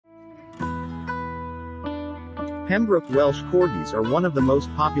Pembroke Welsh Corgis are one of the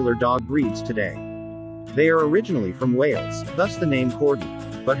most popular dog breeds today. They are originally from Wales, thus the name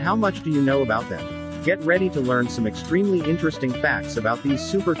Corgi. But how much do you know about them? Get ready to learn some extremely interesting facts about these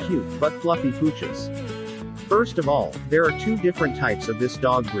super cute but fluffy pooches. First of all, there are two different types of this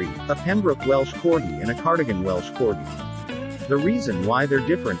dog breed, a Pembroke Welsh Corgi and a Cardigan Welsh Corgi. The reason why they're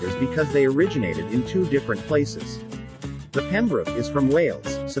different is because they originated in two different places. The Pembroke is from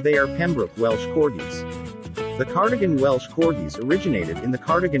Wales, so they are Pembroke Welsh Corgis. The Cardigan Welsh Corgis originated in the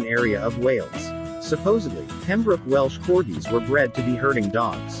Cardigan area of Wales. Supposedly, Pembroke Welsh Corgis were bred to be herding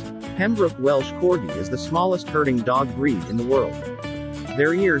dogs. Pembroke Welsh Corgi is the smallest herding dog breed in the world.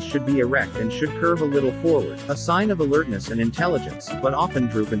 Their ears should be erect and should curve a little forward, a sign of alertness and intelligence, but often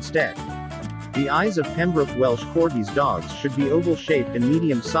droop instead. The eyes of Pembroke Welsh Corgis dogs should be oval-shaped and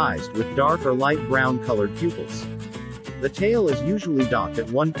medium-sized with dark or light brown colored pupils. The tail is usually docked at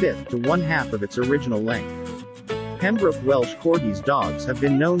 1/5 to 1/2 of its original length. Pembroke Welsh Corgis dogs have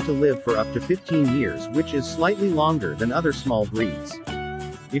been known to live for up to 15 years, which is slightly longer than other small breeds.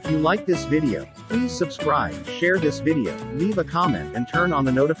 If you like this video, please subscribe, share this video, leave a comment and turn on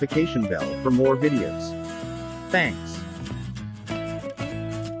the notification bell for more videos. Thanks.